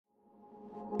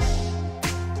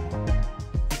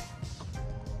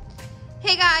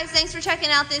Hey guys, thanks for checking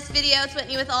out this video. It's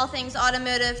Whitney with All Things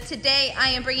Automotive. Today I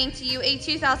am bringing to you a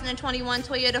 2021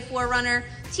 Toyota 4Runner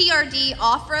TRD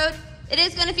Off-Road. It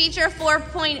is going to feature a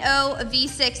 4.0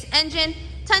 V6 engine.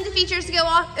 Tons of features to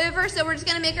go over, so we're just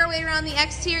going to make our way around the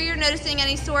exterior, noticing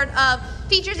any sort of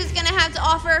features it's going to have to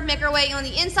offer, make our way on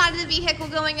the inside of the vehicle,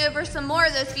 going over some more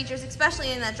of those features,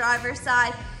 especially in that driver's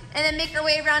side, and then make our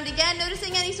way around again,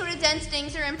 noticing any sort of dents,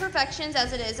 dings, or imperfections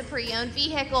as it is a pre-owned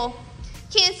vehicle.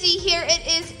 Can see here it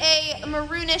is a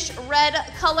maroonish red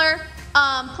color,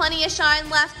 plenty of shine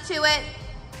left to it.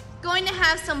 Going to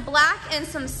have some black and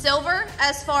some silver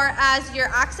as far as your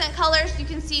accent colors. You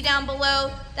can see down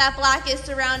below that black is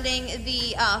surrounding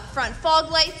the front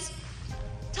fog lights.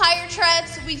 Tire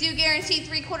treads, we do guarantee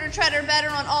 3/4 tread or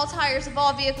better on all tires of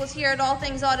all vehicles here at All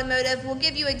Things Automotive. We'll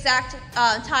give you exact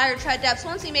tire tread depths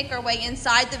once we make our way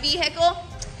inside the vehicle.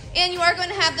 And you are going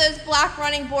to have those black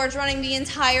running boards running the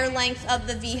entire length of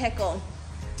the vehicle.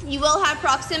 You will have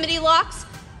proximity locks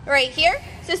right here.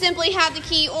 So simply have the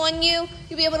key on you.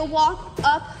 You'll be able to walk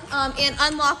up and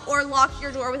unlock or lock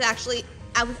your door without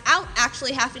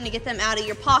actually having to get them out of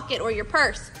your pocket or your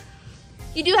purse.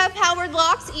 You do have powered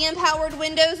locks and powered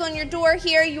windows on your door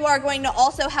here. You are going to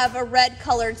also have a red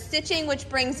colored stitching, which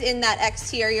brings in that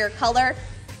exterior color.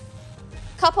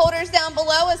 Cup holders down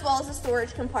below, as well as a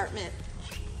storage compartment.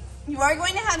 You are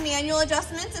going to have manual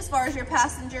adjustments as far as your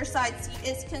passenger side seat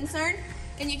is concerned.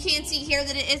 And you can see here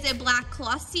that it is a black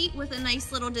cloth seat with a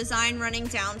nice little design running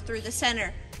down through the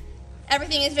center.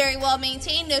 Everything is very well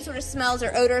maintained, no sort of smells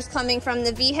or odors coming from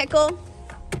the vehicle.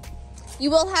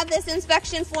 You will have this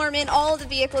inspection form in all of the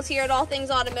vehicles here at All Things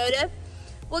Automotive.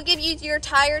 We'll give you your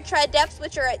tire tread depths,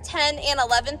 which are at 10 and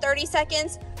 11/30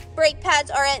 seconds. Brake pads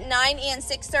are at 9 and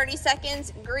 6/30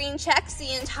 seconds. Green checks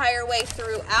the entire way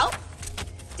throughout.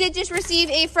 Did just receive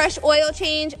a fresh oil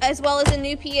change as well as a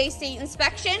new PA state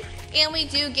inspection, and we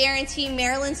do guarantee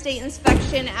Maryland state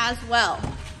inspection as well.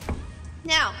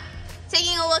 Now,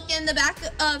 taking a look in the back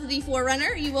of the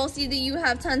 4Runner, you will see that you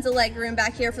have tons of leg room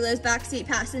back here for those backseat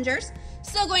passengers.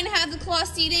 Still going to have the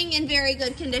cloth seating in very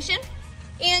good condition,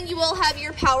 and you will have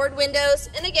your powered windows,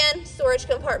 and again, storage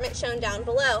compartment shown down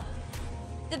below.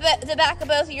 The back of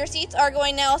both of your seats are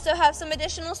going to also have some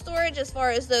additional storage as far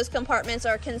as those compartments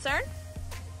are concerned.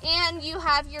 And you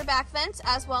have your back vents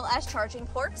as well as charging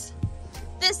ports.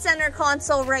 This center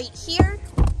console right here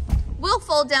will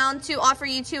fold down to offer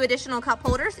you 2 additional cup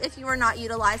holders if you are not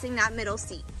utilizing that middle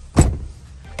seat.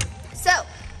 So,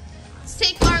 let's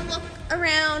take our look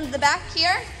around the back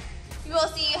here. You will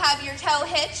see you have your tow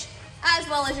hitch as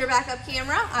well as your backup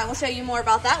camera. I will show you more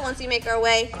about that once we make our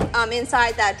way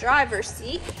inside that driver's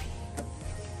seat.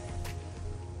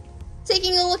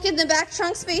 Taking a look at the back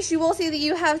trunk space, you will see that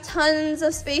you have tons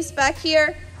of space back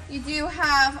here. You do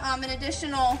have an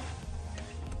additional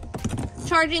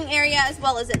charging area as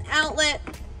well as an outlet.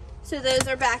 So those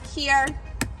are back here.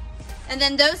 And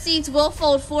then those seats will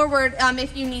fold forward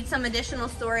if you need some additional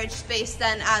storage space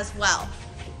then as well.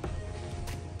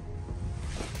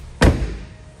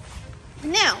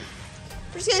 Now,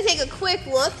 we're just going to take a quick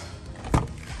look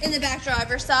in the back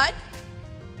driver's side,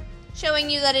 showing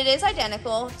you that it is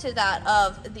identical to that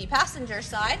of the passenger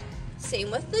side.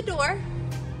 Same with the door.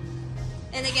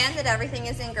 And again, that everything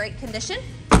is in great condition.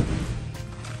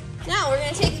 Now we're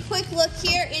going to take a quick look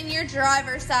here in your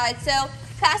driver's side. So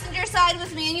passenger side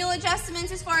with manual adjustments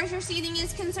as far as your seating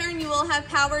is concerned. You will have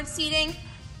powered seating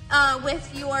with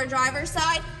your driver's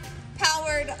side,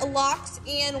 powered locks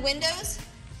and windows.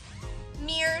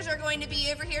 Mirrors are going to be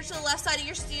over here to the left side of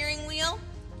your steering wheel,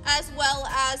 as well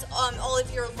as all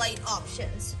of your light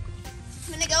options.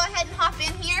 I'm going to go ahead and hop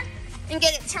in here and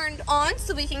get it turned on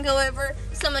so we can go over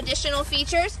some additional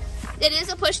features. It is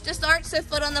a push to start, so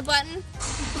foot on the button,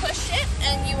 push it,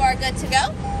 and you are good to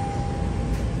go.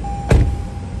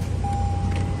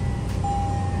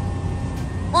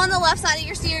 On the left side of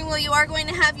your steering wheel, you are going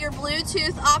to have your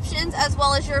Bluetooth options as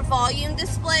well as your volume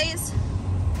displays.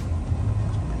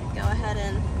 Go ahead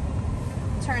and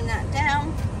turn that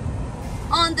down.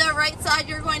 On the right side,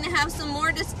 you're going to have some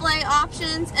more display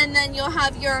options, and then you'll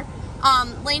have your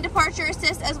lane departure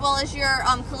assist as well as your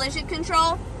collision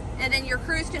control, and then your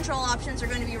cruise control options are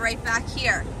going to be right back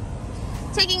here.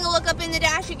 Taking a look up in the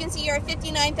dash, you can see you're at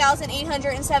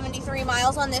 59,873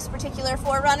 miles on this particular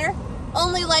 4Runner.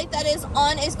 Only light that is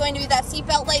on is going to be that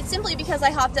seatbelt light, simply because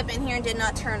I hopped up in here and did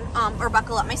not turn or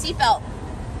buckle up my seatbelt.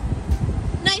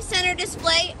 Nice center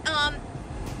display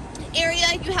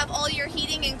area. You have all your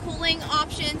heating and cooling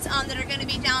options that are going to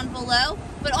be down below,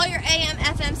 but all your AM,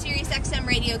 FM, Sirius XM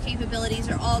radio capabilities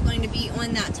are all going to be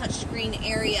on that touchscreen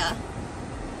area.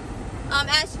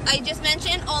 As I just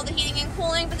mentioned, all the heating and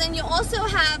cooling, but then you also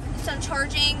have some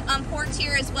charging ports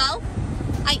here as well.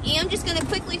 I am just going to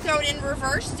quickly throw it in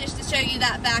reverse just to show you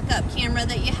that backup camera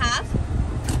that you have.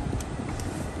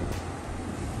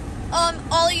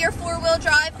 All of your four-wheel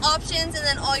drive options and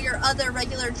then all your other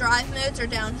regular drive modes are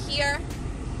down here.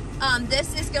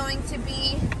 This is going to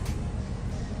be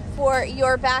for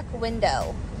your back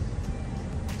window,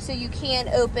 so you can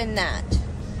open that.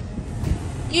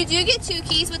 You do get 2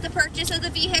 keys with the purchase of the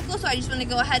vehicle, so I just want to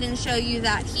go ahead and show you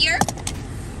that here.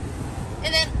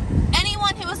 And then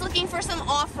anyone who is looking for some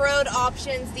off-road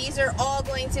options, these are all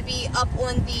going to be up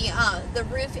on the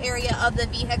roof area of the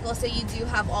vehicle, so you do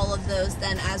have all of those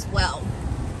then as well.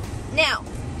 Now,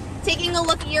 taking a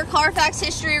look at your CARFAX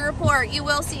history report, you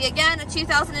will see again a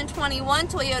 2021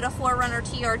 Toyota 4Runner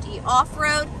TRD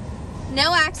off-road.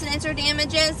 No accidents or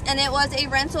damages, and it was a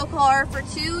rental car for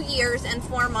 2 years and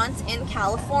 4 months in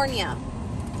California.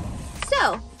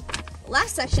 So,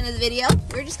 last section of the video,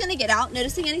 we're just going to get out,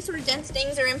 noticing any sort of dents,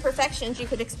 dings, or imperfections you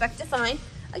could expect to find.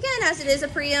 Again, as it is a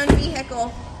pre-owned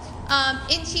vehicle.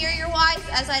 Interior-wise,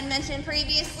 as I mentioned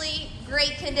previously,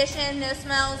 great condition, no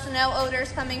smells, no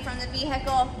odors coming from the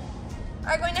vehicle.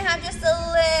 Are going to have just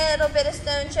a little bit of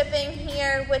stone chipping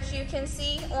here, which you can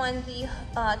see on the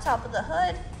top of the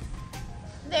hood.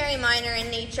 Very minor in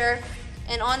nature,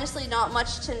 and honestly not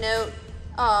much to note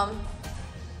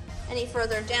any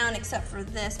further down except for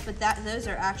this, but those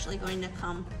are actually going to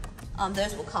come,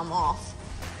 those will come off.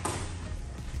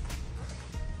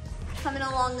 Coming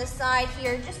along the side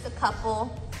here, just a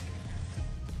couple.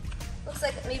 Looks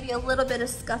like maybe a little bit of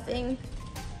scuffing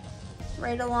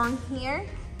right along here.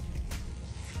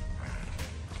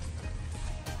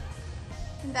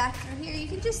 And back through here, you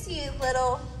can just see a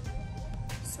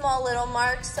small little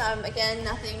marks. Again,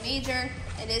 nothing major.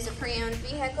 It is a pre-owned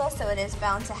vehicle, so it is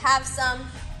bound to have some.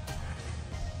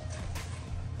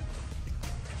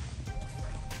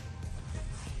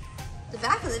 The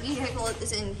back of the vehicle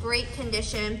is in great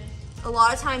condition. A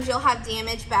lot of times you'll have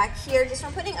damage back here just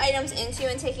from putting items into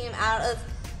and taking them out of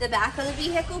the back of the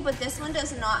vehicle, but this one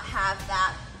does not have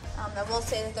that. I will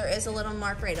say that there is a little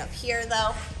mark right up here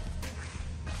though.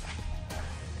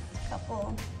 A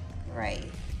couple right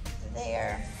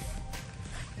there.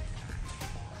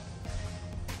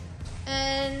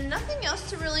 And nothing else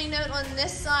to really note on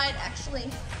this side.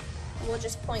 Actually, we'll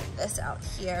just point this out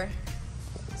here.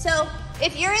 So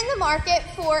if you're in the market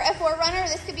for a 4Runner,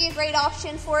 this could be a great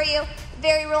option for you.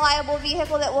 Very reliable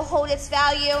vehicle that will hold its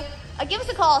value. Give us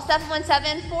a call,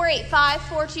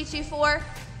 717-485-4224.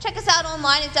 Check us out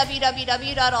online at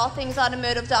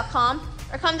www.allthingsautomotive.com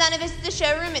or come down and visit the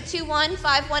showroom at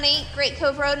 21518 Great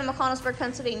Cove Road in McConnellsburg,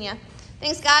 Pennsylvania.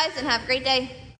 Thanks guys, and have a great day.